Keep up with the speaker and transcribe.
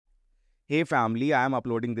Hey family, I am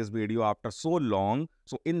uploading this video after so long.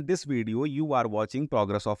 So in this video, you are watching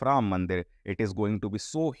progress of Ram Mandir. It is going to be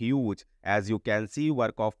so huge. As you can see,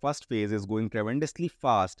 work of first phase is going tremendously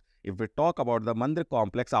fast. If we talk about the Mandir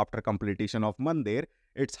complex after completion of Mandir,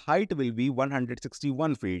 its height will be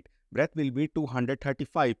 161 feet, breadth will be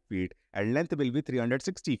 235 feet, and length will be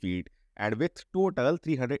 360 feet. And with total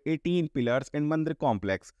 318 pillars in Mandir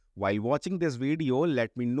complex. While watching this video,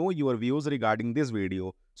 let me know your views regarding this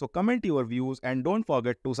video. So comment your views and don't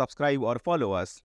forget to subscribe or follow us.